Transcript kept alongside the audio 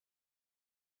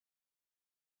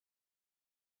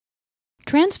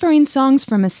Transferring songs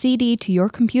from a CD to your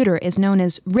computer is known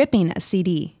as ripping a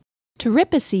CD. To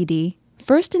rip a CD,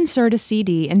 first insert a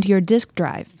CD into your disk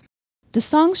drive. The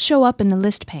songs show up in the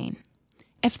list pane.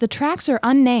 If the tracks are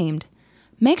unnamed,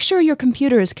 make sure your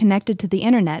computer is connected to the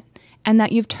internet and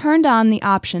that you've turned on the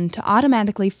option to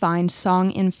automatically find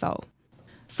song info.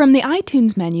 From the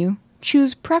iTunes menu,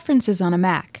 choose Preferences on a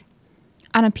Mac.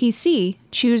 On a PC,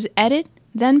 choose Edit,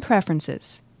 then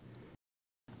Preferences.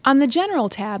 On the General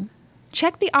tab,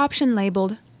 check the option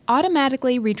labeled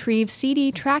Automatically Retrieve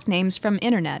CD Track Names from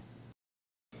Internet.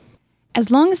 As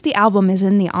long as the album is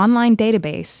in the online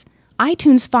database,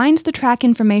 iTunes finds the track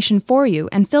information for you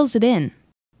and fills it in.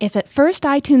 If at first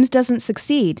iTunes doesn't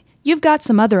succeed, you've got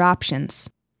some other options.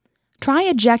 Try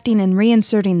ejecting and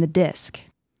reinserting the disk.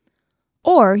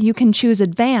 Or you can choose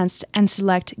Advanced and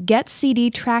select Get CD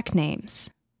Track Names.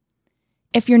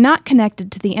 If you're not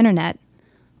connected to the internet,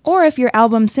 or if your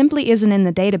album simply isn't in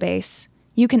the database,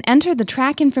 you can enter the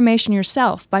track information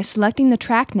yourself by selecting the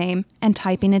track name and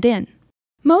typing it in.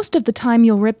 Most of the time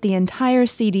you'll rip the entire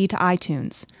CD to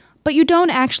iTunes, but you don't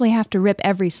actually have to rip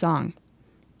every song.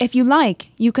 If you like,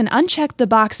 you can uncheck the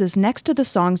boxes next to the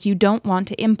songs you don't want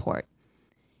to import.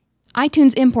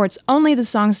 iTunes imports only the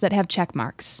songs that have check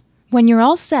marks. When you're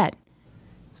all set,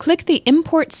 click the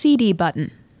Import CD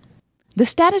button. The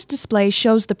status display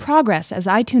shows the progress as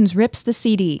iTunes rips the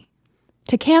CD.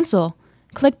 To cancel,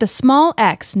 click the small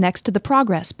X next to the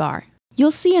progress bar.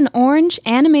 You'll see an orange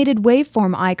animated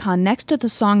waveform icon next to the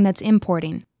song that's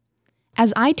importing.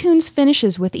 As iTunes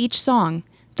finishes with each song,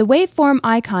 the waveform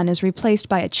icon is replaced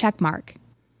by a check mark.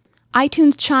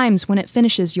 iTunes chimes when it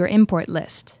finishes your import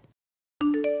list.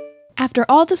 After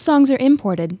all the songs are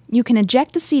imported, you can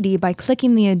eject the CD by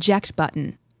clicking the Eject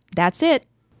button. That's it!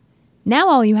 Now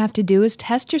all you have to do is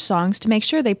test your songs to make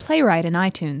sure they play right in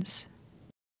iTunes.